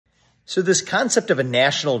So this concept of a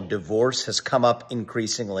national divorce has come up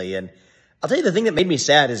increasingly. And I'll tell you, the thing that made me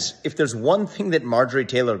sad is if there's one thing that Marjorie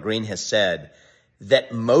Taylor Greene has said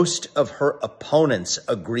that most of her opponents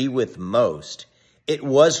agree with most, it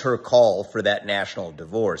was her call for that national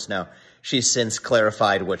divorce. Now, she's since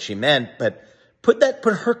clarified what she meant, but put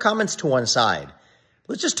her comments to one side.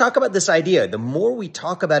 Let's just talk about this idea. The more we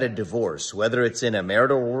talk about a divorce, whether it's in a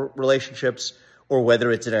marital relationships or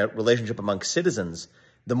whether it's in a relationship among citizens,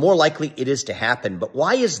 the more likely it is to happen. But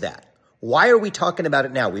why is that? Why are we talking about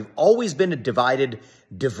it now? We've always been a divided,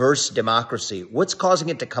 diverse democracy. What's causing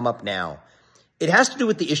it to come up now? It has to do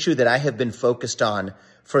with the issue that I have been focused on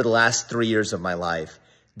for the last 3 years of my life.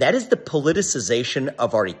 That is the politicization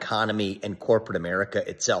of our economy and corporate America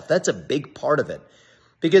itself. That's a big part of it.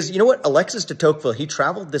 Because you know what? Alexis de Tocqueville, he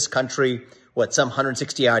traveled this country, some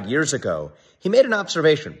 160 odd years ago. He made an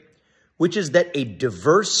observation, which is that a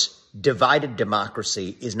diverse, divided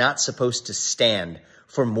democracy is not supposed to stand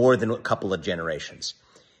for more than a couple of generations.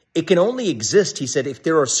 It can only exist, he said, if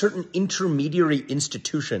there are certain intermediary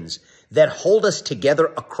institutions that hold us together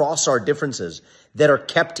across our differences that are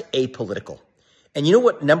kept apolitical. And you know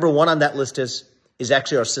what number one on that list is? Is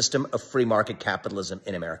actually our system of free market capitalism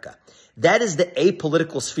in America. That is the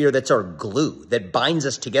apolitical sphere that's our glue that binds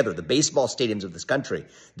us together. The baseball stadiums of this country,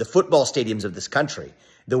 the football stadiums of this country,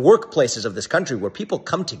 the workplaces of this country where people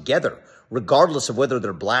come together, regardless of whether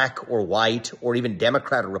they're black or white or even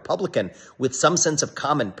Democrat or Republican, with some sense of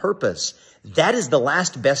common purpose. That is the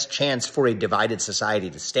last best chance for a divided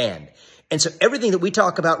society to stand. And so everything that we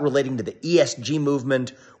talk about relating to the ESG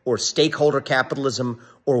movement or stakeholder capitalism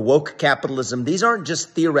or woke capitalism, these aren't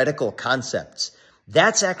just theoretical concepts.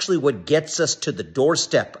 That's actually what gets us to the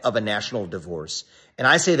doorstep of a national divorce. And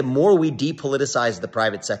I say the more we depoliticize the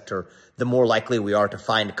private sector, the more likely we are to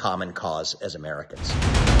find common cause as Americans.